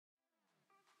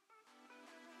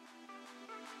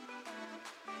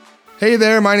Hey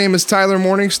there, my name is Tyler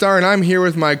Morningstar, and I'm here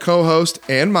with my co-host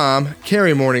and mom,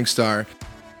 Carrie Morningstar.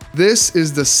 This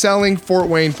is the Selling Fort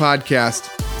Wayne podcast.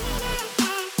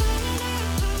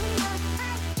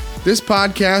 This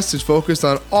podcast is focused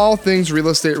on all things real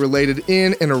estate related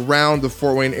in and around the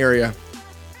Fort Wayne area.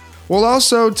 We'll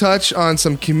also touch on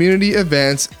some community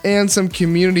events and some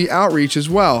community outreach as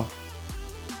well.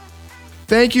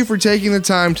 Thank you for taking the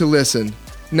time to listen.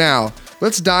 Now,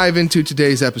 let's dive into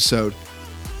today's episode.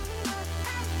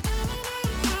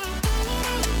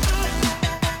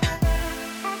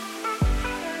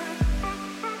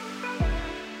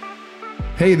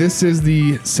 Hey, this is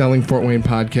the Selling Fort Wayne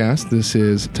podcast. This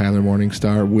is Tyler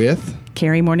Morningstar with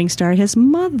Carrie Morningstar, his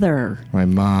mother. My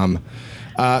mom.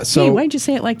 Hey, why'd you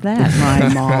say it like that,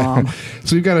 my mom?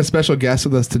 So we've got a special guest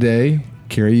with us today.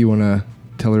 Carrie, you want to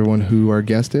tell everyone who our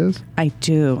guest is? I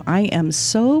do. I am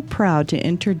so proud to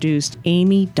introduce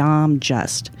Amy Dom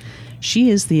Just. She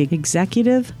is the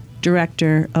executive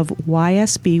director of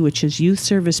YSB, which is Youth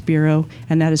Service Bureau,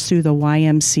 and that is through the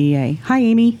YMCA. Hi,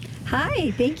 Amy.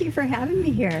 Hi, thank you for having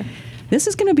me here. This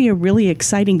is going to be a really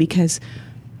exciting because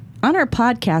on our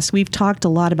podcast, we've talked a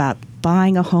lot about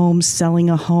buying a home, selling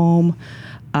a home.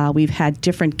 We've had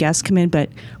different guests come in, but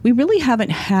we really haven't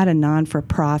had a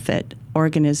non-for-profit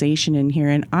organization in here.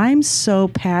 And I'm so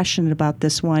passionate about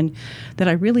this one that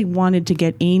I really wanted to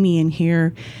get Amy in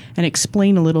here and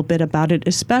explain a little bit about it,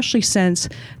 especially since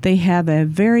they have a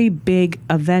very big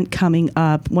event coming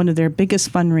up, one of their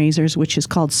biggest fundraisers, which is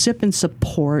called Sip and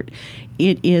Support.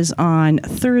 It is on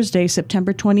Thursday,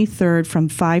 September 23rd from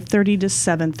 5:30 to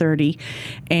 7:30.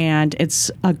 And it's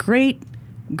a great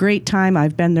time.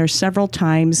 I've been there several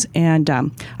times, and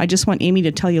I just want Amy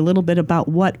to tell you a little bit about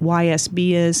what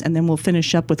YSB is, and then we'll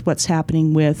finish up with what's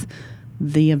happening with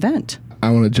the event. I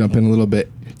want to jump in a little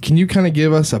bit. Can you kind of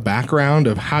give us a background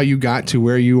of how you got to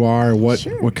where you are, what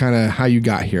kind of how you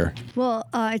got here? Well,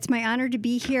 it's my honor to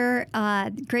be here.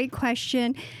 Great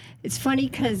question. It's funny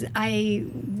because I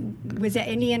was at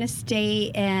Indiana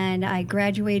State and I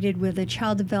graduated with a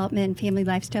child development and family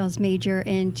lifestyles major.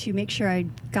 And to make sure I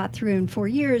got through in 4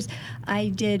 years, I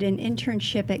did an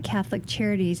internship at Catholic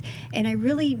Charities. And I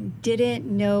really didn't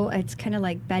know, it's kind of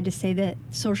like bad to say that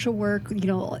social work,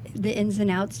 the ins and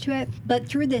outs to it. But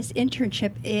through this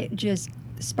internship, it just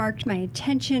sparked my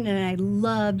attention, and I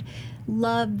loved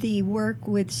the work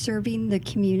with serving the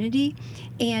community.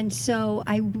 And so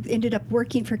I ended up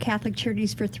working for Catholic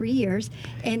Charities for 3 years.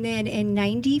 And then in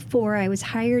 94, I was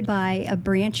hired by a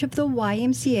branch of the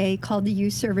YMCA called the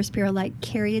Youth Service Bureau, like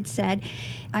Carrie had said.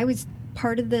 I was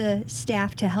part of the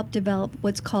staff to help develop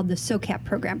what's called the SOCAP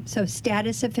program, so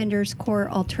Status Offenders Court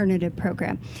Alternative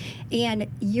Program. And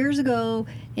years ago,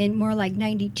 in more like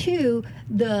 92,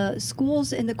 the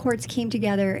schools and the courts came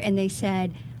together and they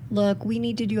said, look, we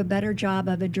need to do a better job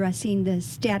of addressing the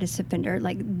status offender,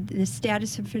 like the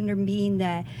status offender being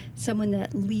that someone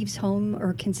that leaves home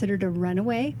or considered a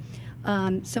runaway,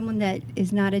 someone that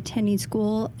is not attending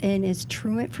school and is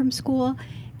truant from school,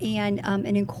 and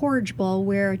an incorrigible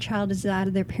where a child is out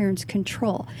of their parents'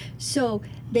 control. So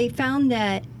they found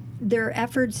that their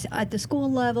efforts at the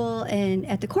school level and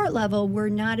at the court level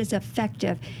were not as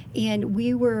effective. And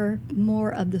we were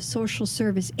more of the social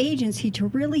service agency to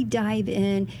really dive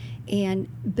in and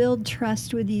build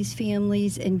trust with these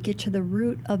families and get to the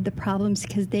root of the problems,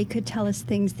 because they could tell us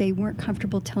things they weren't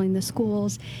comfortable telling the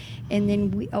schools and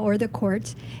then or the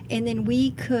courts. And then we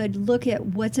could look at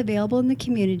what's available in the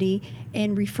community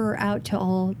and refer out to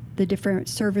all the different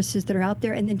services that are out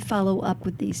there and then follow up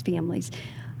with these families.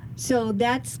 So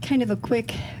that's kind of a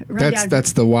quick rundown.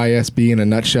 That's the YSB in a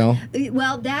nutshell?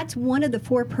 Well, that's one of the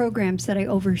 4 programs that I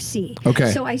oversee.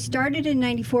 Okay. So I started in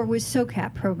 94 with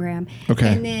SOCAP program. Okay.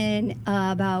 And then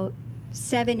about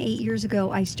 7-8 years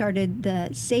ago, I started the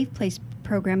Safe Place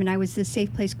program, and I was the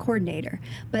Safe Place coordinator.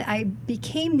 But I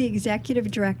became the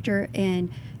executive director in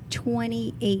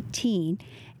 2018.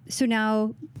 So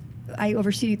now I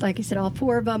oversee, like I said, all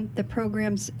 4 of them. The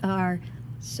programs are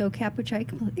SOCAP, which I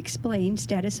explained,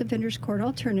 Status Offenders Court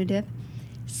Alternative,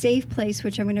 Safe Place,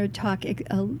 which I'm going to talk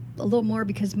a little more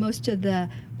because most of the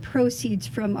proceeds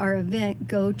from our event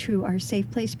go to our Safe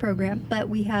Place program. But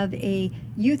we have a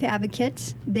youth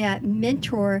advocates that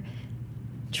mentor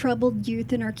troubled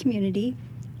youth in our community,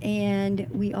 and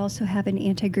we also have an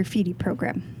anti-graffiti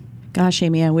program. Gosh,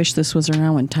 Amy, I wish this was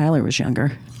around when Tyler was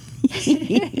younger. Ha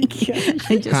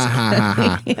ha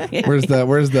ha.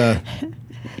 Where's the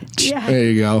Yeah. There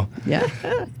you go. Yeah.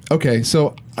 Okay,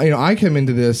 so I come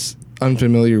into this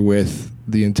unfamiliar with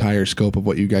the entire scope of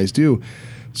what you guys do.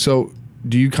 So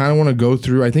do you kind of want to go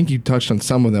through, I think you touched on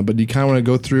some of them, but do you kind of want to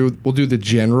go through, we'll do the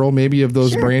general maybe of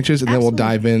those branches, and Absolutely. then we'll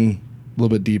dive in a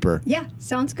little bit deeper. Yeah,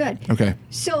 sounds good. Okay.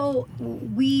 So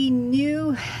we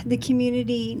knew the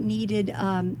community needed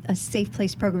a Safe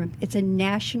Place program. It's a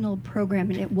national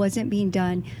program, and it wasn't being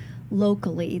done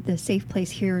locally, the Safe Place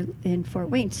here in Fort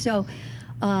Wayne. So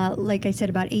like I said,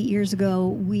 about 8 years ago,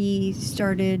 we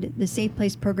started the Safe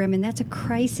Place program, and that's a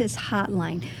crisis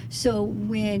hotline. So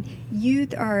when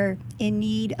youth are in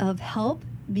need of help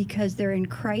because they're in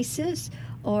crisis,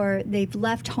 or they've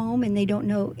left home and they don't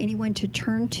know anyone to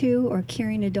turn to, or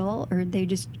caring adult, or they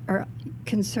just are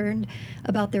concerned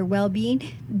about their well-being,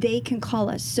 they can call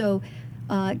us. So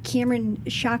Cameron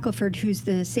Shackelford, who's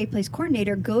the Safe Place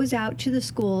coordinator, goes out to the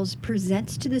schools,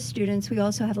 presents to the students. We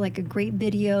also have like a great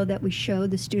video that we show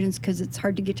the students because it's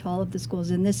hard to get to all of the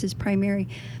schools. And this is primary,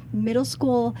 middle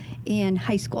school, and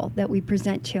high school that we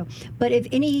present to. But if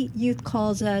any youth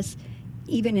calls us,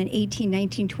 even an 18,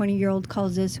 19, 20-year-old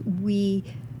calls us, we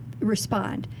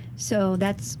respond. So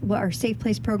that's what our Safe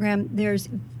Place program. There's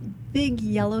big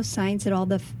yellow signs at all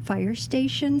the fire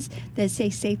stations that say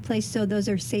Safe Place. So those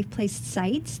are Safe Place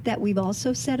sites that we've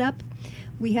also set up.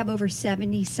 We have over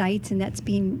 70 sites, and that's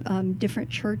being different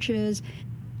churches.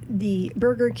 The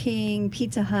Burger King,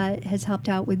 Pizza Hut has helped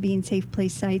out with being Safe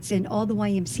Place sites, and all the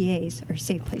YMCAs are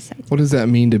Safe Place sites. What does that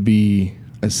mean to be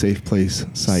a Safe Place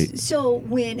site? So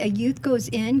when a youth goes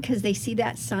in, because they see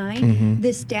that sign,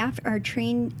 the staff are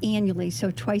trained annually.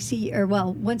 So once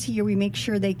a year, we make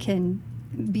sure they can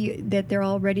that they're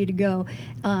all ready to go.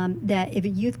 That if a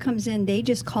youth comes in, they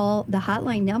just call the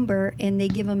hotline number, and they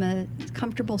give them a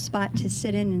comfortable spot to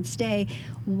sit in and stay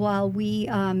while we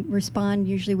respond,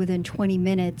 usually within 20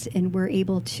 minutes, and we're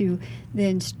able to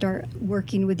then start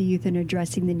working with the youth and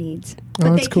addressing the needs.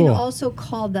 But that's cool. Can also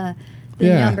call the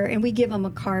number, and we give them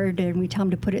a card, and we tell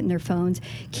them to put it in their phones.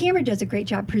 Cameron does a great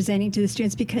job presenting to the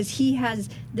students because he has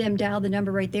them dial the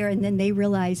number right there, and then they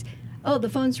realize, oh, the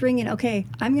phone's ringing. Okay,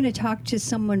 I'm going to talk to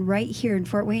someone right here in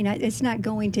Fort Wayne. It's not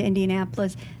going to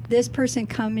Indianapolis. This person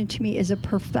coming to me is a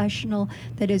professional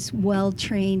that is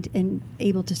well-trained and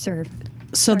able to serve.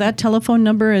 So that telephone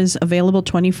number is available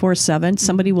 24/7.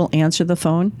 Somebody will answer the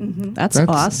phone. That's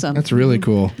awesome. That's really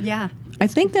cool. Yeah. I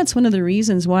think that's one of the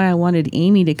reasons why I wanted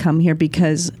Amy to come here,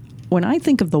 because when I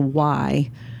think of the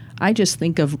why, I just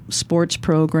think of sports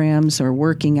programs or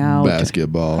working out.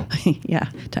 Basketball. Yeah,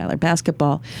 Tyler,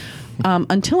 basketball.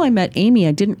 Until I met Amy,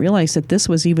 I didn't realize that this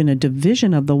was even a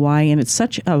division of the Y, and it's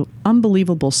such an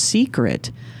unbelievable secret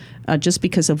just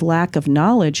because of lack of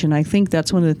knowledge. And I think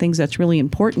that's one of the things that's really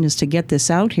important, is to get this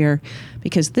out here,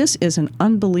 because this is an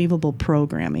unbelievable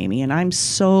program, Amy, and I'm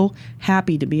so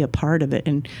happy to be a part of it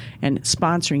and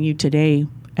sponsoring you today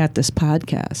at this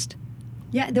podcast.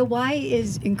 Yeah, the Y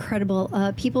is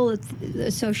incredible. People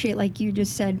associate, like you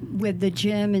just said, with the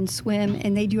gym and swim,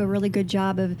 and they do a really good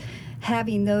job of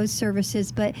having those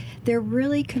services, but they're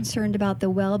really concerned about the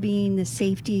well-being, the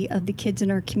safety of the kids in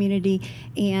our community.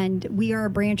 And we are a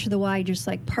branch of the Y, just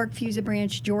like Parkview's a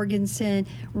branch, Jorgensen,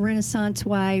 Renaissance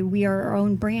Y. We are our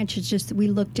own branch. It's just we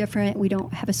look different. We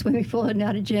don't have a swimming pool and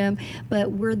not a gym,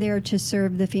 but we're there to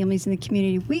serve the families in the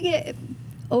community. We get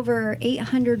over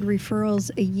 800 referrals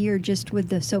a year just with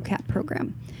the SOCAP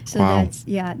program. So that's,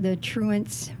 the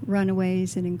truants,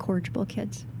 runaways, and incorrigible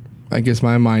kids. I guess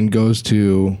my mind goes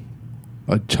to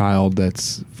a child that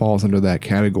falls under that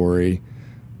category.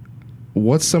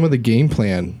 What's some of the game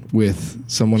plan with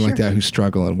someone like that who's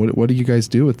struggling? What do you guys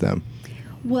do with them?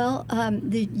 Well,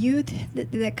 the youth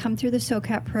that come through the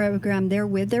SOCAP program, they're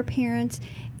with their parents,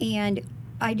 and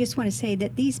I just want to say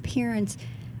that these parents,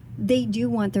 they do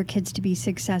want their kids to be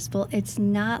successful. It's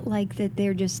not like that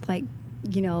they're just like,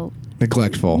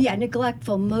 neglectful. Yeah,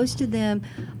 neglectful. Most of them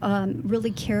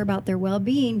really care about their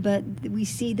well-being, but we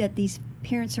see that these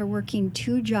parents are working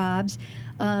 2 jobs.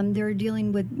 They're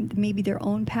dealing with maybe their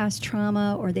own past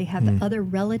trauma, or they have other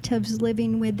relatives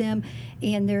living with them,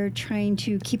 and they're trying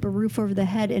to keep a roof over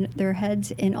their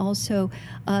heads and also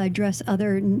address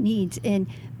other needs. And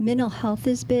mental health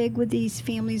is big with these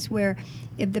families, where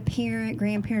if the parent,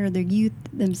 grandparent, or the youth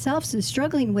themselves is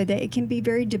struggling with it, it can be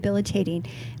very debilitating.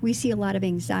 We see a lot of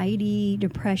anxiety,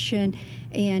 depression,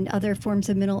 and other forms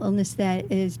of mental illness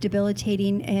that is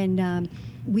debilitating, and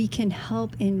we can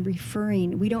help in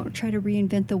referring. We don't try to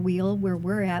reinvent the wheel where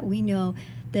we're at. We know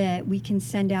that we can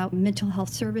send out mental health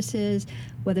services,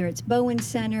 whether it's Bowen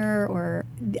Center or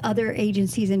other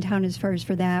agencies in town as far as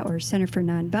for that, or Center for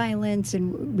Nonviolence,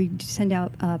 and we send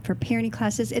out for parenting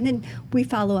classes, and then we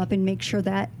follow up and make sure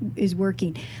that is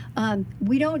working.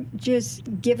 We don't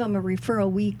just give them a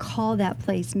referral. We call that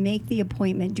place, make the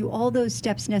appointment, do all those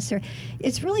steps necessary.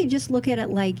 It's really just look at it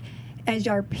like as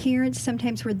our parents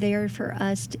sometimes were there for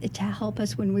us to help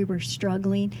us when we were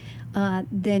struggling,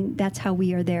 then that's how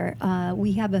we are there.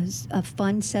 We have a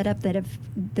fund set up that if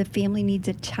the family needs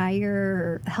a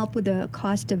tire or help with the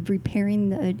cost of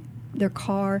repairing their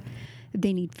car, if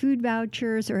they need food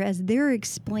vouchers, or as they're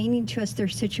explaining to us their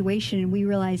situation and we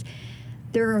realize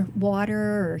their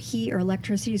water or heat or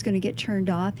electricity is going to get turned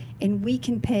off and we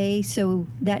can pay so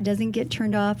that doesn't get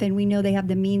turned off and we know they have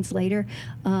the means later,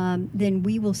 then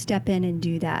we will step in and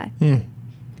do that.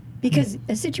 Because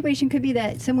a situation could be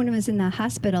that someone was in the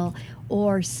hospital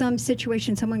or some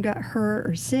situation, someone got hurt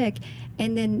or sick,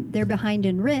 and then they're behind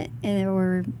in rent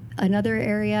or another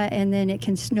area, and then it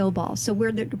can snowball. So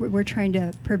we're trying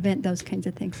to prevent those kinds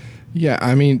of things. Yeah,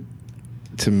 I mean,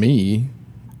 to me,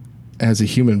 as a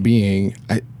human being,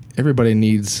 everybody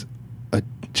needs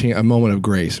a moment of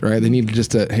grace, right? They need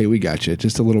just hey, we got you,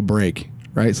 just a little break,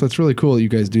 right? So it's really cool that you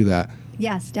guys do that.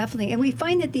 Yes, definitely. And we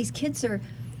find that these kids are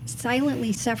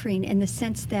silently suffering in the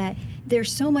sense that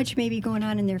there's so much maybe going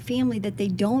on in their family that they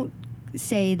don't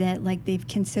say that like they've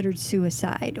considered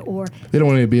suicide, or they don't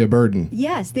want to be a burden.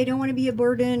 Yes, they don't want to be a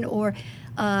burden, or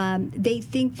they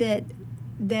think that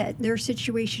their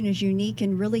situation is unique,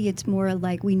 and really it's more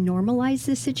like we normalize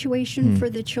this situation for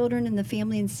the children and the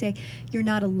family and say, you're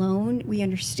not alone, we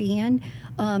understand.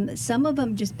 Some of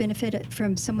them just benefit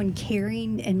from someone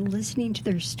caring and listening to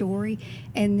their story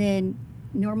and then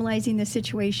normalizing the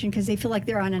situation because they feel like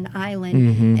they're on an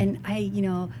island. And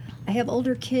I have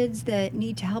older kids that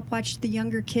need to help watch the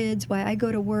younger kids while I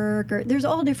go to work, or there's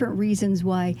all different reasons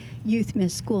why youth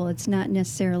miss school. It's not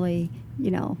necessarily,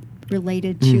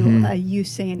 related to a youth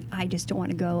saying, I just don't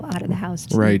want to go out of the house.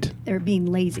 Right. Or being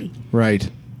lazy. Right.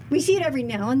 We see it every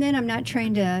now and then. I'm not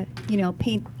trying to,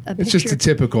 paint a picture. It's just a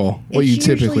typical, what you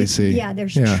typically see. Yeah,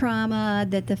 there's trauma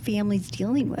that the family's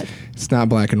dealing with. It's not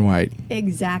black and white.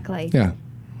 Exactly. Yeah,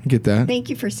 get that. Thank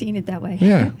you for seeing it that way.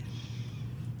 Yeah.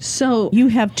 So you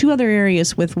have two other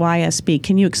areas with YSB.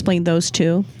 Can you explain those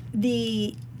two?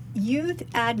 The youth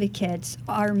advocates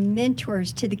are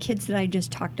mentors to the kids that I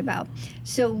just talked about.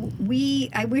 So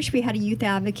I wish we had a youth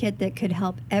advocate that could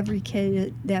help every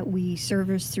kid that we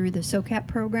service through the SOCAP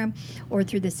program or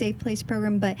through the Safe Place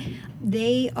program, but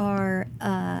they are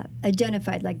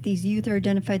identified, like these youth are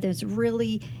identified that's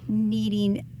really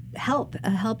needing help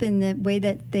in the way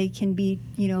that they can be,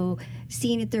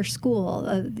 seen at their school.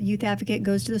 A youth advocate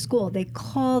goes to the school. They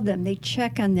call them. They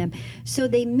check on them. So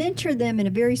they mentor them in a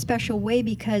very special way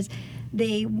because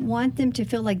they want them to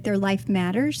feel like their life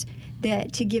matters,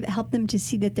 that to help them to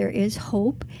see that there is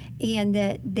hope and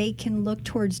that they can look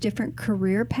towards different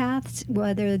career paths,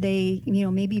 whether they,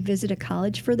 maybe visit a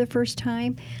college for the first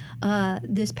time.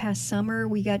 This past summer,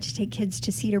 we got to take kids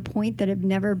to Cedar Point that have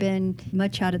never been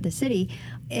much out of the city.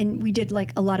 And we did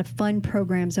like a lot of fun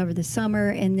programs over the summer.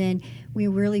 And then we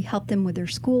really helped them with their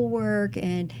schoolwork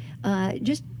and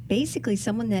just basically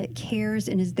someone that cares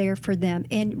and is there for them.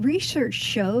 And research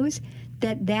shows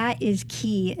that is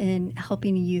key in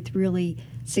helping a youth really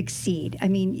succeed. I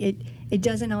mean, it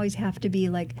doesn't always have to be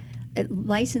like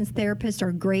licensed therapists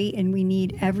are great and we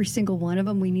need every single one of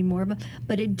them. We need more of them.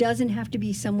 But it doesn't have to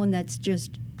be someone that's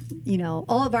just,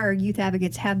 all of our youth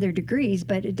advocates have their degrees,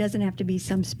 but it doesn't have to be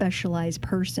some specialized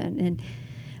person. And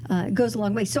it goes a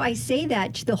long way. So I say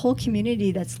that to the whole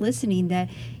community that's listening that,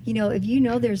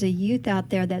 if there's a youth out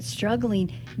there that's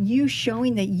struggling, you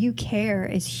showing that you care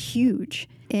is huge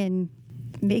and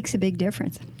makes a big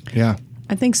difference. Yeah.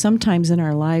 I think sometimes in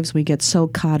our lives we get so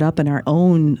caught up in our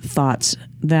own thoughts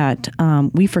that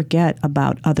we forget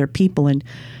about other people. And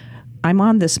I'm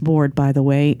on this board, by the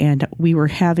way, and we were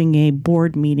having a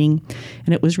board meeting,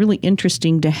 and it was really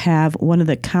interesting to have one of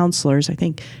the counselors, I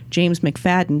think James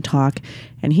McFadden, talk,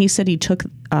 and he said he took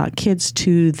kids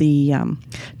to the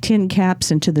tin caps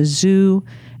and to the zoo,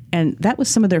 and that was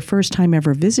some of their first time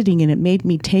ever visiting, and it made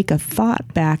me take a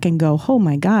thought back and go, oh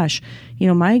my gosh,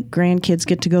 my grandkids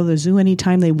get to go to the zoo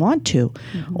anytime they want to.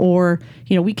 Or,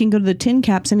 we can go to the tin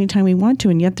caps anytime we want to,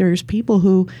 and yet there's people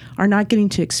who are not getting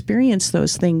to experience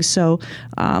those things. So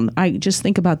I just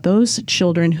think about those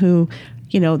children who,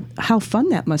 how fun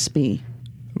that must be.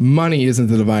 Money isn't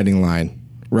the dividing line.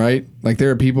 Right? Like there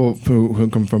are people who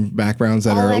come from backgrounds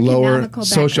that are lower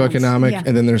socioeconomic,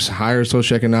 and then there's higher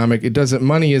socioeconomic.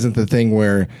 Money isn't the thing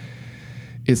where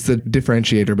it's the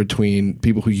differentiator between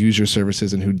people who use your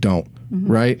services and who don't,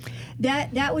 right?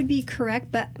 That would be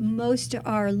correct, but most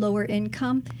are lower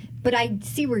income. But I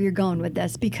see where you're going with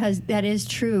this because that is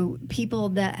true. People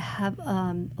that have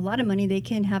a lot of money, they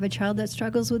can have a child that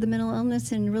struggles with a mental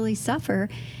illness and really suffer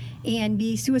and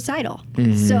be suicidal.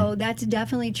 So that's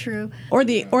definitely true. Or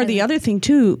the other thing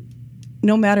too,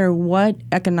 no matter what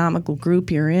economical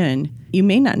group you're in, you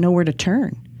may not know where to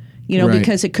turn, Right.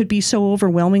 because it could be so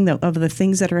overwhelming of the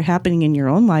things that are happening in your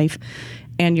own life,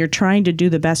 and you're trying to do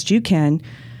the best you can.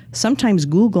 Sometimes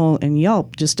Google and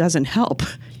Yelp just doesn't help.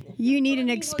 You need an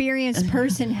experienced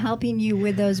person helping you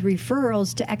with those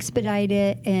referrals to expedite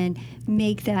it and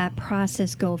make that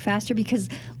process go faster. Because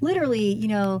literally,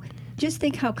 just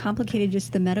think how complicated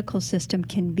just the medical system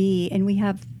can be. And we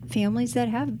have families that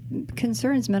have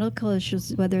concerns, medical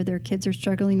issues, whether their kids are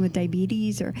struggling with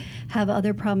diabetes or have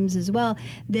other problems as well,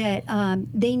 that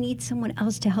they need someone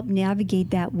else to help navigate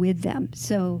that with them.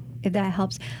 So if that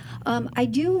helps. I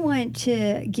do want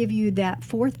to give you that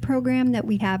fourth program that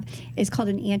we have. It's called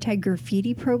an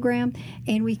anti-graffiti program,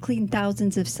 and we clean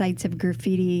thousands of sites of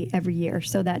graffiti every year.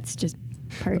 So that's just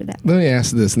part of that. Let me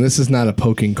ask this, and this is not a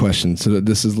poking question, so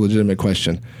this is a legitimate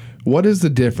question. What is the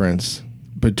difference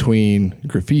between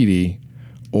graffiti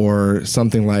or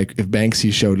something like if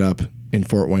Banksy showed up in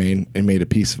Fort Wayne and made a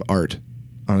piece of art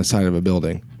on the side of a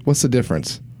building? What's the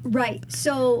difference? Right.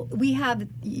 So we have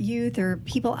youth or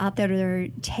people out there that are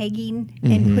tagging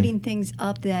and putting things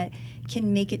up that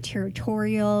can make it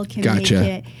territorial, can Gotcha.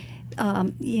 make it,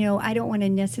 I don't want to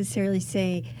necessarily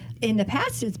say in the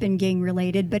past it's been gang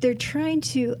related, but they're trying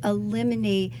to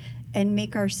eliminate and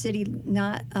make our city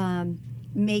not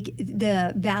make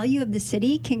the value of the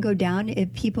city can go down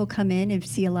if people come in and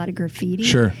see a lot of graffiti.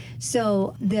 Sure.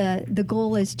 So the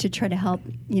goal is to try to help,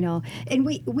 and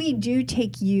we do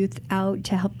take youth out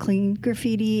to help clean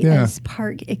graffiti as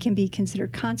part. It can be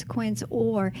considered consequence,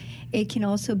 or it can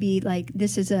also be like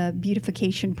this is a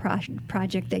beautification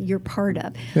project that you're part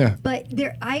of. Yeah. But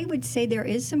I would say there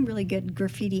is some really good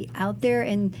graffiti out there,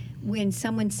 and when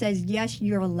someone says, yes,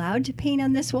 you're allowed to paint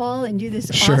on this wall and do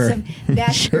this awesome,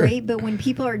 that's great. But when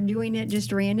people are doing it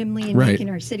just randomly and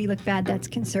making our city look bad, that's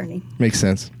concerning. Makes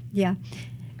sense. Yeah.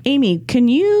 Amy, can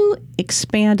you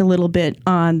expand a little bit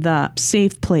on the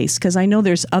safe place? Because I know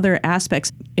there's other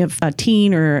aspects. If a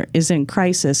teen is in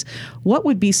crisis, what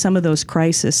would be some of those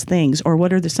crisis things, or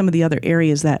what are some of the other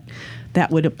areas that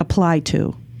would apply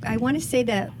to? I want to say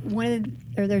that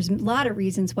there's a lot of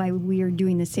reasons why we are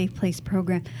doing the Safe Place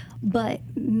program, but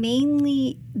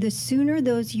mainly the sooner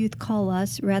those youth call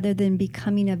us rather than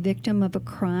becoming a victim of a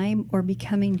crime or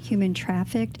becoming human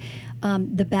trafficked,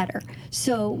 the better.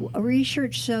 So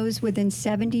research shows within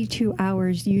 72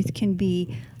 hours, youth can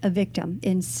be a victim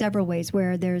in several ways,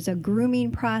 where there's a grooming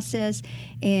process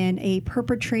and a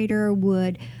perpetrator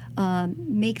would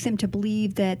make them to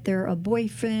believe that they're a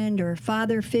boyfriend or a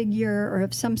father figure or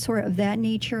of some sort of that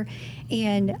nature,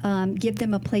 and give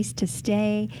them a place to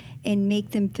stay and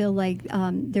make them feel like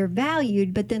they're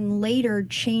valued, but then later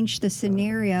change the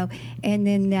scenario, and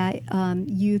then that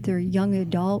youth or young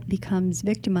adult becomes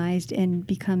victimized and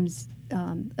becomes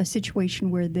a situation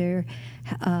where they're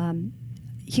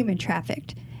human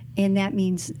trafficked. And that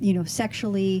means,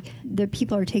 sexually, the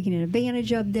people are taking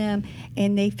advantage of them,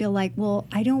 and they feel like, well,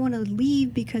 I don't want to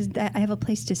leave because I have a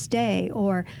place to stay,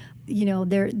 or,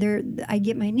 I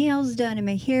get my nails done and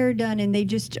my hair done, and they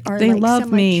just are somewhat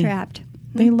trapped.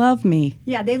 They love me.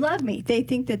 Yeah, they love me. They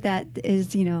think that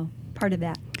is, part of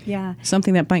that. Yeah.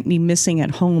 Something that might be missing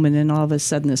at home, and then all of a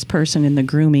sudden this person in the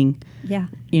grooming,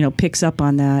 picks up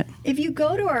on that. If you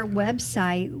go to our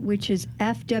website, which is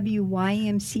fwymca.org,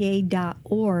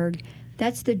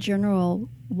 that's the general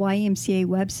YMCA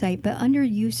website. But under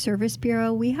Youth Service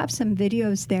Bureau, we have some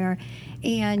videos there.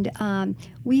 And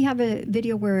we have a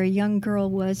video where a young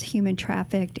girl was human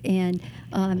trafficked, and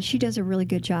she does a really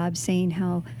good job saying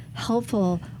how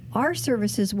helpful our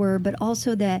services were, but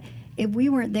also that if we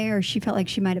weren't there, she felt like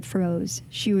she might have froze.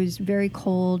 She was very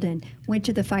cold and went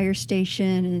to the fire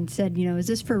station and said, is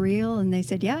this for real? And they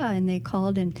said, yeah. And they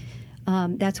called, and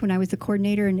that's when I was the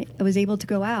coordinator and I was able to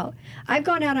go out. I've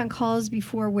gone out on calls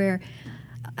before where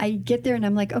I get there and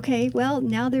I'm like, okay, well,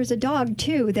 now there's a dog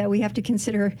too that we have to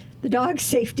consider the dog's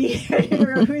safety.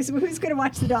 who's going to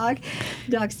watch the dog?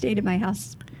 The dog stayed at my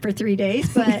house for 3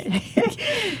 days, but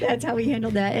that's how we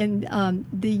handled that. And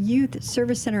the Youth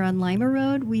Service Center on Lima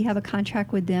Road, we have a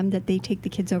contract with them that they take the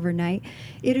kids overnight.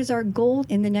 It is our goal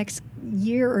in the next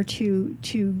year or two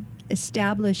to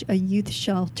establish a youth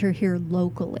shelter here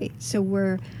locally. So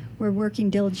we're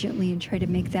working diligently and try to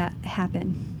make that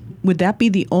happen. Would that be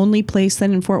the only place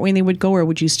then in Fort Wayne they would go, or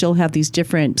would you still have these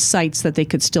different sites that they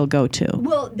could still go to?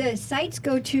 Well, the sites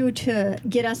go to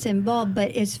get us involved, but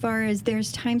as far as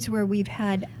there's times where we've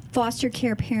had foster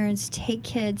care parents take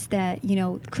kids that,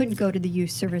 couldn't go to the Youth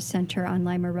Service Center on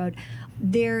Lima Road.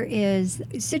 There is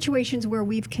situations where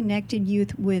we've connected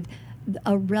youth with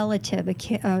a relative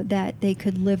that they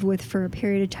could live with for a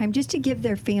period of time, just to give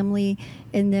their family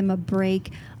and them a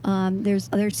break. There's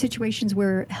other situations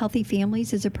where Healthy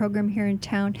Families is a program here in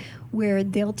town where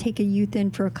they'll take a youth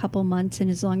in for a couple months, and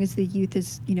as long as the youth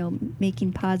is,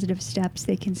 making positive steps,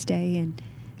 they can stay, and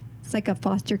it's like a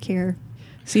foster care.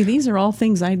 See, these are all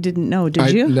things I didn't know.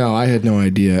 Did you? No, I had no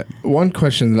idea. One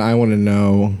question that I want to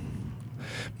know,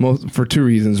 for two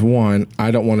reasons. One,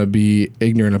 I don't want to be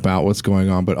ignorant about what's going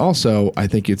on, but also I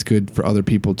think it's good for other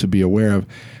people to be aware of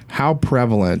how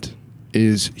prevalent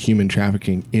is human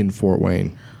trafficking in Fort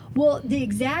Wayne. Well, the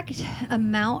exact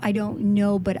amount I don't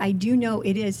know, but I do know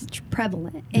it is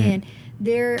prevalent. And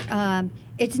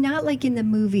it's not like in the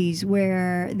movies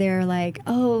where they're like,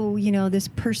 oh, this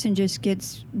person just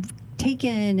gets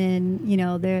taken, and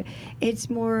it's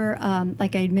more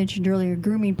like I mentioned earlier,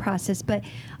 grooming process. But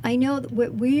I know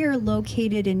that we are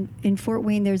located in Fort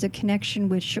Wayne. There's a connection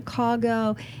with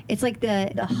Chicago. It's like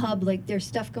the hub. Like there's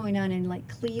stuff going on in like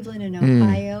Cleveland and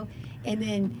Ohio. And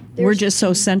then we're just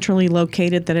so centrally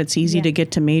located that it's easy to get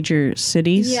to major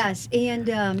cities. Yes, and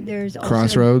there's also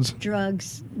Crossroads,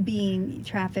 drugs being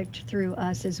trafficked through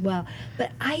us as well.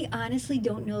 But I honestly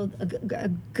don't know a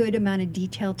good amount of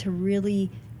detail to really.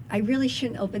 I really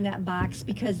shouldn't open that box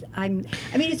because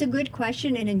it's a good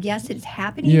question, and yes, it's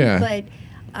happening. Yeah. But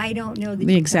I don't know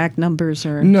the exact numbers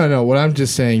are. No. What I'm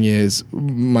just saying is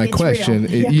my question.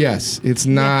 Yes, it's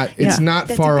not. It's not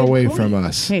That's far away point. from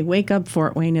us. Hey, wake up,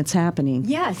 Fort Wayne! It's happening.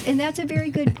 Yes, and that's a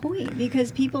very good point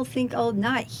because people think, oh,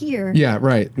 not here. Yeah,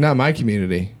 right. Not my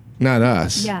community. Not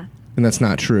us. Yeah. And that's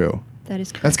not true. That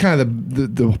is correct. That's kind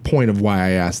of the point of why I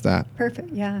asked that.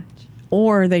 Perfect. Yeah.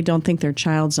 Or they don't think their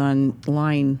child's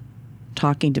online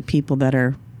talking to people that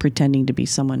are pretending to be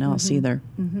someone else either.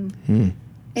 Mm-hmm.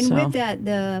 And with that,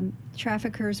 the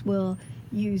traffickers will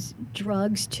use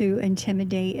drugs to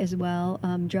intimidate as well,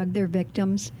 drug their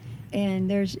victims.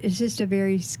 And it's just a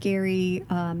very scary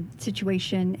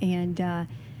situation. And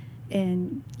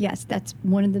yes, that's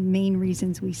one of the main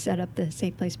reasons we set up the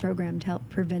Safe Place program to help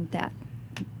prevent that.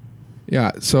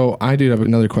 Yeah, so I do have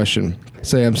another question.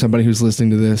 Say I'm somebody who's listening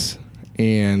to this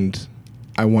and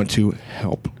I want to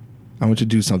help. I want to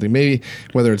do something. Maybe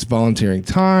whether it's volunteering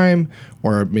time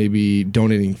or maybe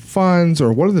donating funds,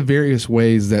 or what are the various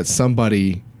ways that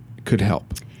somebody could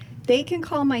help? They can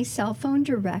call my cell phone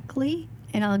directly,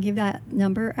 and I'll give that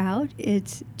number out.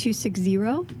 It's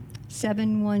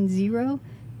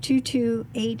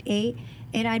 260-710-2288,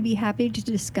 and I'd be happy to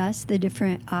discuss the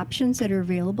different options that are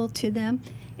available to them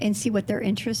and see what their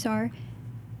interests are.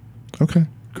 Okay,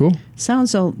 cool.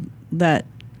 Sounds so that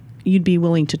you'd be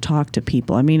willing to talk to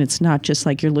people. I mean, it's not just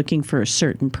like you're looking for a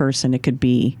certain person. It could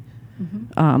be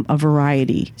a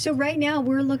variety. So right now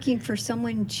we're looking for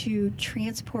someone to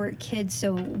transport kids.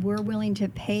 So we're willing to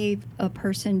pay a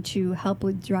person to help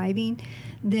with driving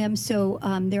them. So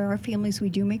there are families we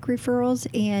do make referrals,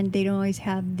 and they don't always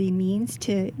have the means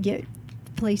to get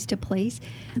place to place.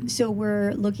 So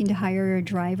we're looking to hire a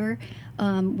driver.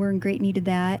 We're in great need of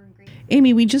that.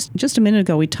 Amy, we just a minute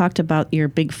ago, we talked about your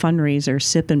big fundraiser,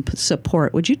 Sip and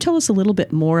Support. Would you tell us a little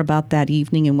bit more about that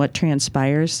evening and what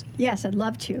transpires? Yes, I'd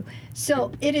love to.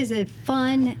 So it is a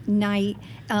fun night.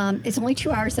 It's only 2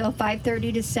 hours, so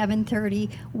 5:30 to 7:30.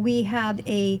 We have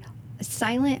a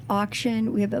silent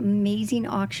auction. We have amazing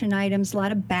auction items, a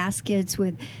lot of baskets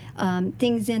with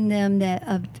things in them that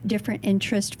of different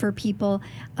interest for people.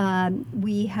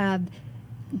 We have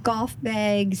golf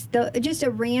bags, just a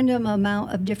random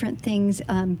amount of different things,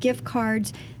 gift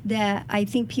cards that I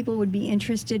think people would be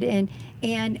interested in.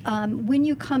 And when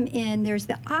you come in, there's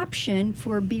the option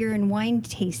for beer and wine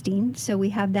tasting, so we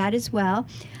have that as well.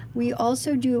 We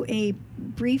also do a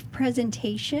brief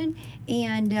presentation,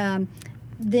 and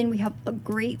then we have a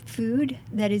great food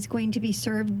that is going to be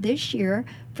served this year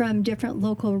from different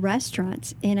local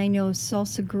restaurants. And I know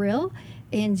Salsa Grill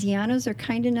and Ziano's are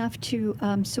kind enough to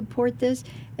support this,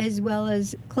 as well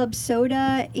as Club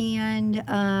Soda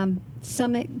and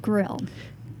Summit Grill.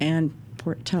 And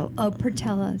Portela. Oh,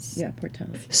 Portela's. Yeah,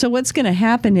 Portela. So what's going to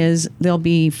happen is there'll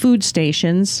be food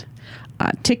stations.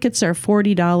 Tickets are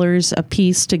 $40 a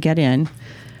piece to get in.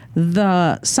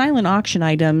 The silent auction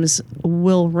items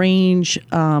will range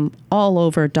all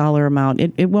over dollar amount.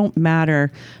 It won't matter.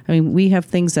 I mean, we have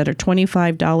things that are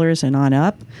 $25 and on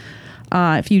up.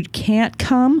 If you can't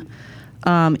come,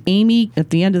 Amy, at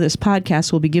the end of this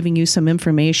podcast, will be giving you some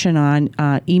information on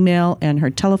email and her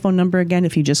telephone number again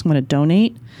if you just want to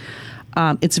donate.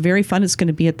 It's very fun. It's going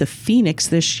to be at the Phoenix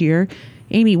this year.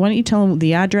 Amy, why don't you tell them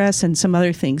the address and some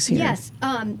other things here? Yes.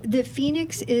 The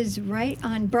Phoenix is right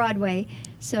on Broadway.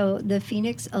 So the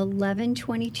Phoenix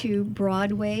 1122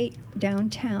 Broadway,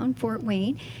 downtown Fort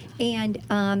Wayne. And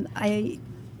I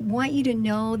want you to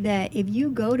know that if you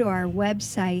go to our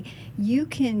website, you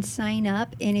can sign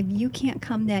up, and if you can't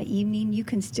come that evening, you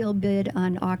can still bid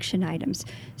on auction items.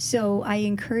 So I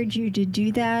encourage you to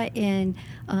do that, and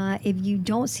if you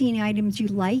don't see any items you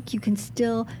like, you can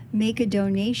still make a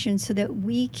donation so that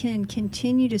we can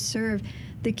continue to serve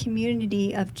the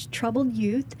community of troubled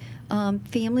youth,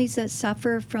 families that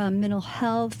suffer from mental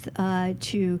health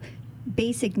to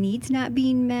basic needs not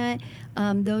being met,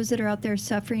 those that are out there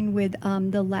suffering with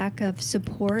the lack of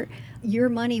support. Your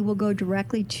money will go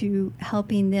directly to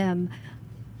helping them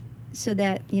so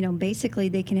that, basically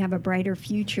they can have a brighter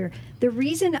future. The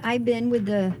reason I've been with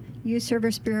the Youth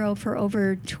Service Bureau for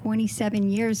over 27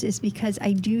 years is because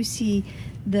I do see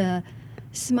the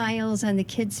smiles on the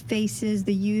kids' faces,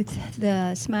 the youth,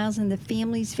 the smiles on the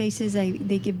families' faces. They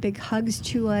give big hugs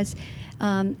to us.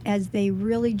 As they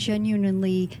really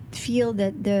genuinely feel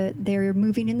that they're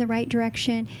moving in the right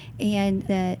direction and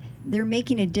that they're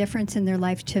making a difference in their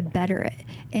life to better it.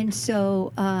 And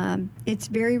so it's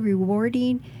very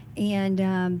rewarding.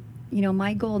 And,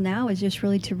 my goal now is just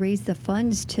really to raise the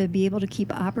funds to be able to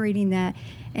keep operating that.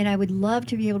 And I would love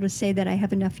to be able to say that I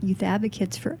have enough youth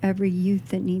advocates for every youth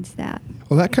that needs that.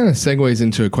 Well, that kind of segues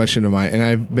into a question of mine. And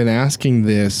I've been asking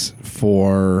this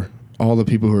for all the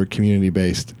people who are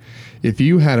community-based. If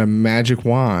you had a magic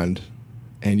wand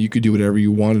and you could do whatever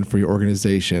you wanted for your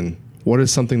organization, what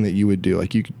is something that you would do?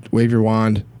 Like you could wave your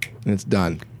wand and it's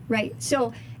done. Right.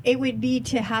 So it would be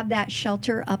to have that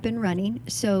shelter up and running.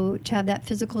 So to have that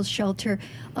physical shelter.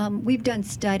 We've done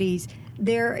studies.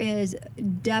 There is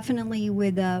definitely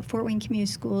with Fort Wayne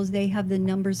Community Schools, they have the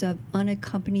numbers of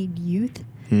unaccompanied youth.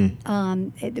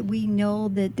 We know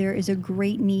that there is a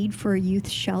great need for a youth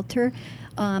shelter.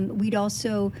 We'd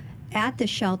also at the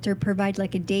shelter provide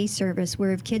like a day service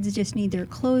where if kids just need their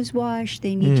clothes washed,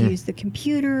 they need to use the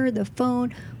computer, the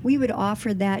phone, we would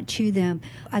offer that to them.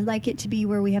 I'd like it to be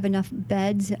where we have enough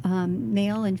beds,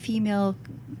 male and female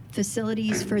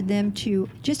facilities for them to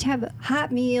just have a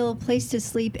hot meal, place to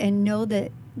sleep, and know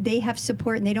that they have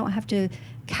support and they don't have to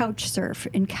couch surf.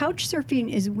 And couch surfing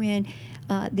is when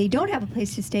they don't have a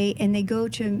place to stay and they go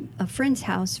to a friend's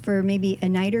house for maybe a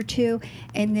night or two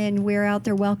and then wear out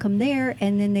their welcome there,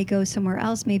 and then they go somewhere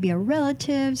else, maybe a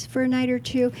relative's for a night or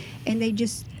two, and they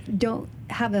just don't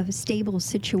have a stable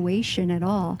situation at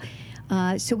all.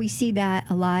 So we see that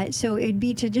a lot. So it'd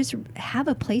be to just have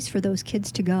a place for those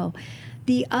kids to go.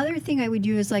 The other thing I would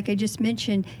do is, like I just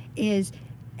mentioned, is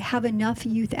have enough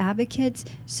youth advocates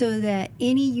so that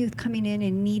any youth coming in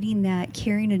and needing that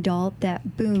caring adult,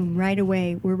 that boom, right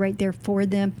away, we're right there for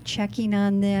them, checking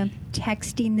on them,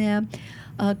 texting them.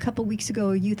 A couple weeks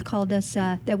ago, a youth called us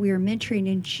that we were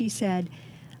mentoring, and she said,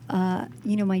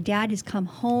 my dad has come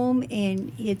home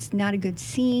and it's not a good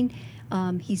scene.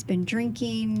 He's been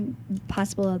drinking,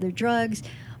 possible other drugs.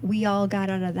 We all got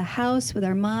out of the house with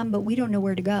our mom, but we don't know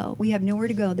where to go. We have nowhere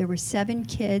to go. There were 7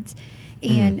 kids.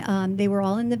 And they were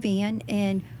all in the van,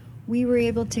 and we were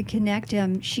able to connect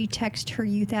them. She texted her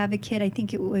youth advocate. I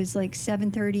think it was like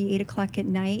 7:30, 8 o'clock at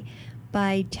night.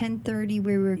 By 10:30,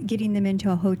 we were getting them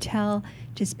into a hotel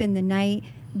to spend the night.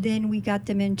 Then we got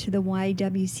them into the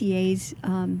YWCA's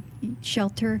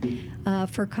shelter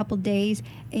for a couple days,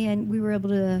 and we were able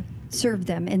to serve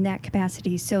them in that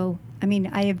capacity. So,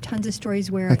 I have tons of stories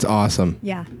where... That's awesome.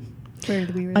 Yeah. Where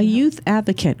we were a youth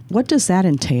advocate, what does that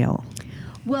entail?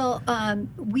 Well,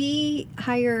 we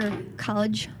hire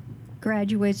college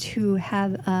graduates who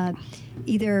have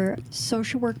either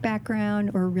social work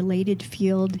background or related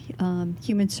field,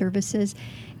 human services,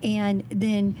 and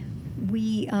then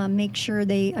we make sure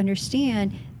they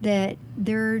understand that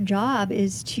their job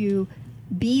is to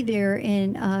be there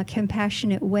in a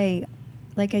compassionate way.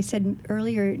 Like I said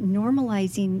earlier,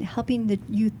 normalizing, helping the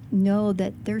youth know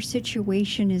that their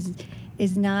situation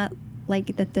is not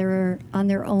like that they're on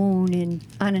their own and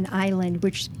on an island,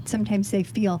 which sometimes they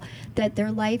feel, that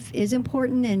their life is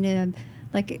important. And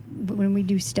like when we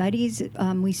do studies,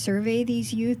 we survey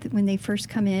these youth when they first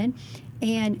come in,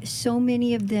 and so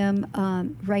many of them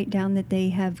write down that they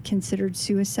have considered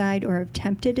suicide or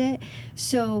attempted it.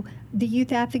 So the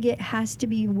youth advocate has to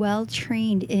be well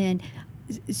trained in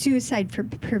suicide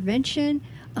prevention,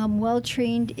 well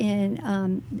trained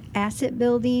in asset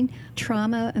building,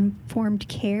 trauma-informed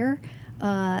care.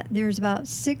 There's about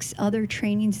 6 other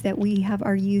trainings that we have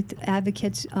our youth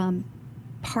advocates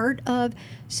part of,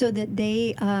 so that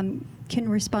they can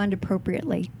respond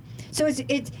appropriately. So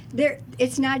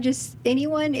it's not just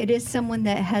anyone. It is someone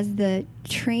that has the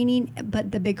training,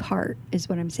 but the big heart is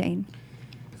what I'm saying.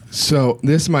 So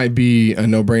this might be a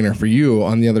no-brainer for you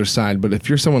on the other side, but if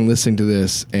you're someone listening to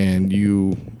this and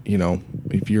you know,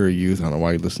 if you're a youth, I don't know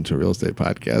why you listen to a real estate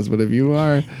podcast, but if you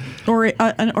are, or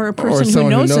a person who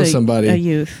knows somebody, a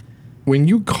youth, when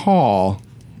you call,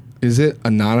 is it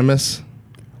anonymous?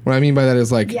 What I mean by that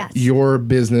is like yes. Your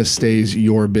business stays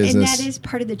your business. And that is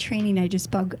part of the training I just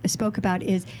spoke about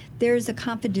is there's a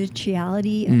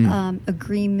confidentiality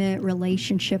agreement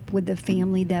relationship with the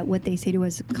family that what they say to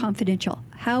us is confidential.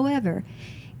 However,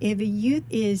 if a youth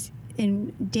is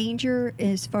in danger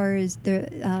as far as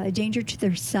the danger to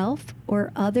their self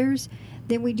or others,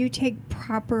 then we do take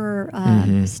proper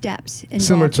steps.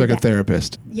 Similar to like a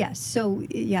therapist. Yes. So,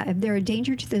 yeah, if they're a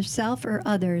danger to themselves or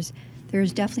others,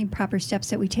 there's definitely proper steps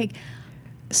that we take.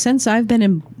 Since I've been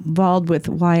involved with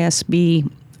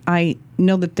YSB, I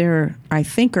know that there, I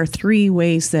think, are 3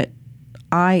 ways that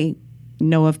I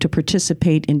know of to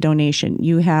participate in donation.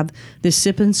 You have the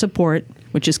Sip and Support,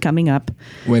 which is coming up.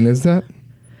 When is that?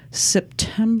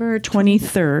 September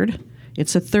 23rd.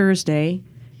 It's a Thursday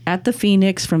at the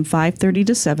Phoenix from 5:30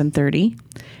 to 7:30.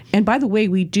 And by the way,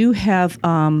 we do have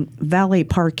valet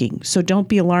parking, so don't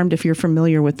be alarmed if you're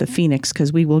familiar with the Phoenix,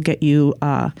 because we will get you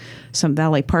some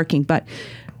valet parking. But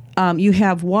you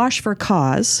have Wash for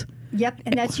Cause. Yep,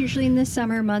 and that's usually in the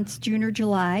summer months, June or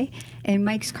July, and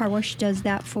Mike's Car Wash does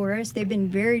that for us. They've been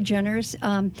very generous.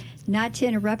 Not to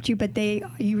interrupt you, but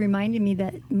you reminded me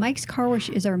that Mike's Car Wash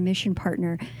is our mission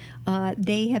partner.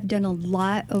 They have done a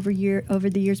lot over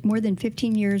the years, more than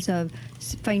 15 years of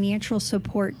financial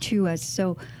support to us.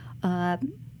 So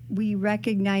we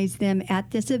recognize them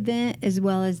at this event, as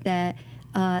well as that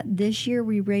this year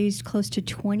we raised close to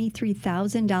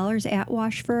 $23,000 at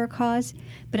Wash for a Cause.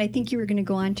 But I think you were going to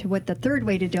go on to what the third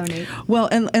way to donate. Well,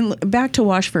 and back to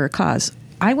Wash for a Cause.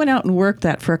 I went out and worked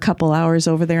that for a couple hours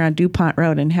over there on DuPont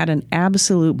Road and had an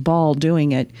absolute ball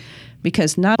doing it,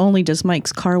 because not only does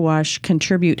Mike's Car Wash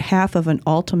contribute half of an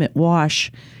ultimate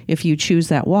wash if you choose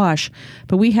that wash,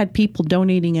 but we had people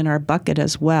donating in our bucket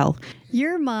as well.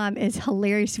 Your mom is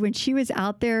hilarious. When she was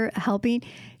out there helping,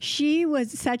 she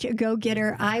was such a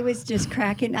go-getter. I was just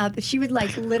cracking up. She would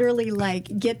literally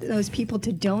get those people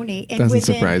to donate. And doesn't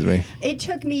surprise me. It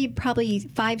took me probably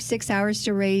 5-6 hours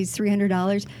to raise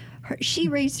 $300. She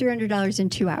raised $300 in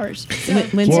 2 hours. So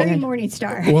very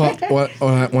Morningstar. Well,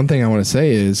 one thing I want to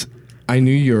say is I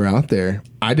knew you were out there.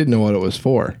 I didn't know what it was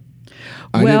for.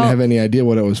 I didn't have any idea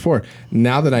what it was for.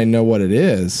 Now that I know what it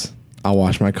is, I'll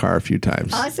wash my car a few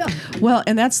times. Awesome. Well,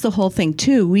 and that's the whole thing,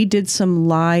 too. We did some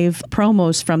live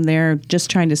promos from there,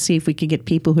 just trying to see if we could get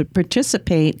people who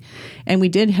participate. And we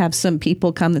did have some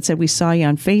people come that said, we saw you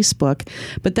on Facebook.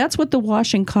 But that's what the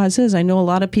Wash and Cause is. I know a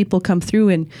lot of people come through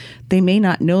and they may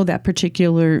not know that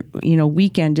particular,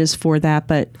 weekend is for that.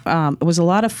 But it was a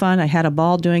lot of fun. I had a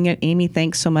ball doing it. Amy,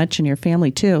 thanks so much, and your family,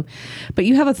 too. But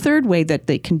you have a third way that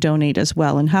they can donate as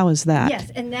well. And how is that? Yes,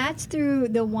 and that's through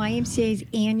the YMCA's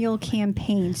annual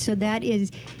campaign. So that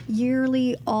is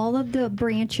yearly. All of the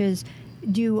branches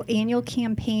do annual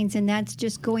campaigns, and that's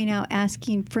just going out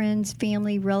asking friends,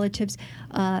 family, relatives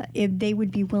if they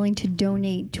would be willing to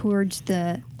donate towards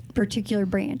the particular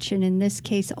branch. And in this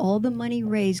case, all the money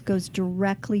raised goes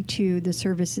directly to the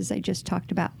services I just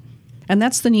talked about. And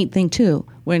that's the neat thing, too.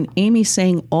 When Amy's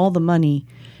saying all the money,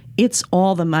 it's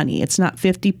all the money. It's not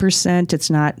 50%. It's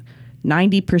not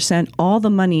 90%. All the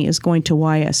money is going to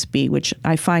YSB, which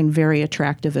I find very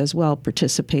attractive as well,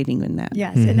 participating in that.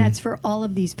 Yes, and that's for all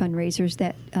of these fundraisers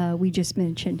that we just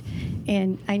mentioned.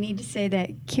 And I need to say that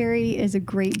Carrie is a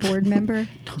great board member.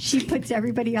 She puts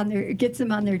everybody gets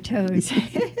them on their toes.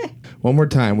 One more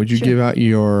time, would you give out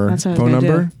your phone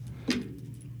number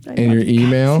and your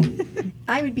email?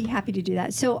 I would be happy to do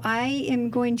that. So I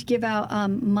am going to give out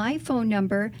my phone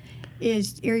number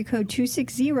is area code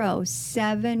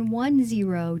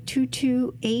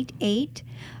 260-710-2288.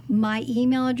 My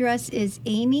email address is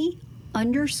Amy_just,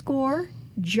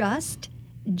 JUST,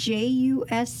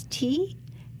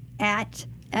 at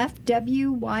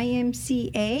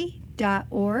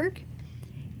FWYMCA.org.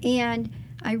 And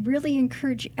I really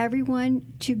encourage everyone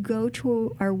to go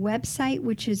to our website,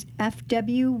 which is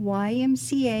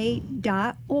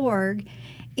FWYMCA.org.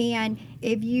 And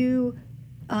if you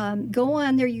go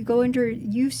on there, you go under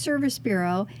Youth Service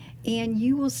Bureau, and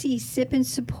you will see Sip and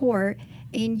Support,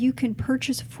 and you can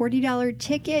purchase a $40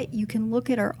 ticket. You can look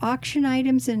at our auction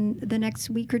items in the next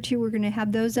week or two. We're going to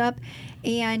have those up,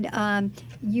 and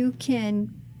you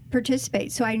can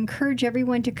participate. So I encourage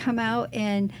everyone to come out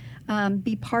and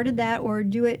be part of that, or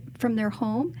do it from their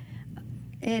home.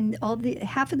 And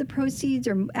half of the proceeds,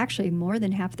 or actually more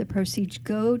than half of the proceeds,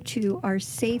 go to our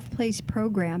Safe Place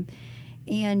program.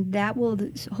 And that will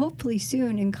hopefully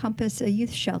soon encompass a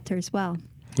youth shelter as well.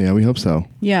 Yeah, we hope so.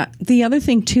 Yeah. The other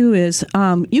thing, too, is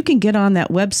you can get on that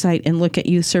website and look at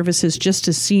youth services just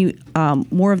to see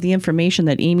more of the information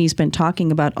that Amy's been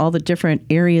talking about, all the different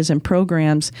areas and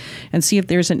programs, and see if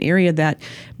there's an area that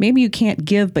maybe you can't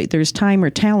give, but there's time or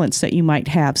talents that you might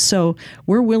have. So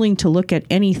we're willing to look at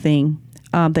anything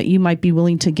that you might be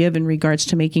willing to give in regards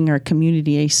to making our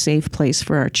community a safe place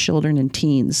for our children and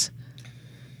teens.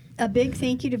 A big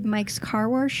thank you to Mike's Car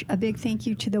Wash. A big thank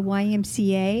you to the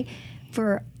YMCA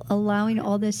for allowing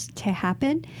all this to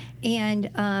happen.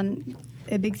 And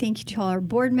a big thank you to all our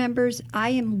board members.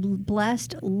 I am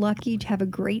blessed, lucky to have a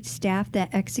great staff that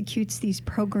executes these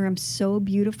programs so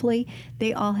beautifully.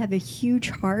 They all have a huge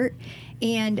heart,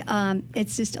 and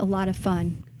it's just a lot of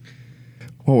fun.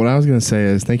 Well, what I was going to say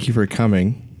is thank you for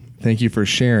coming. Thank you for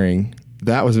sharing.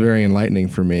 That was very enlightening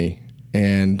for me.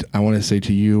 And I want to say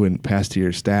to you and pass to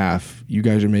your staff, you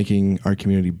guys are making our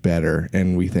community better,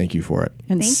 and we thank you for it.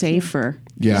 And safer.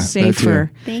 Yeah, safer.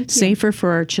 Thank you. Safer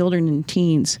for our children and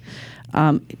teens.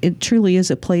 It truly is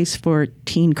a place for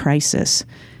teen crisis.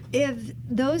 If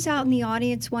those out in the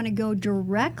audience want to go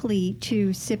directly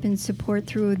to SIP and support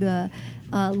through the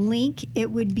link,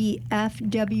 it would be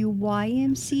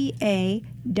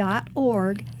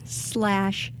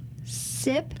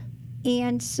fwymca.org/SIP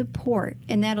and support,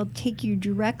 and that'll take you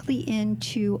directly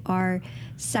into our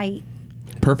site.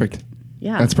 Perfect.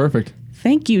 Yeah. That's perfect.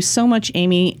 Thank you so much,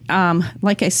 Amy.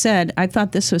 Like I said, I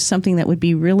thought this was something that would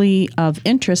be really of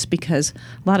interest because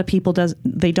a lot of people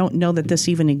they don't know that this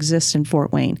even exists in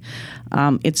Fort Wayne.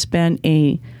 It's been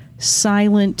a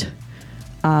silent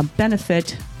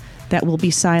benefit that will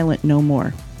be silent no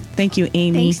more. Thank you,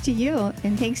 Amy. Thanks to you,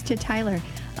 and thanks to Tyler.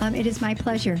 It is my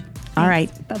pleasure. Thanks. All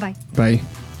right. Bye-bye. Bye.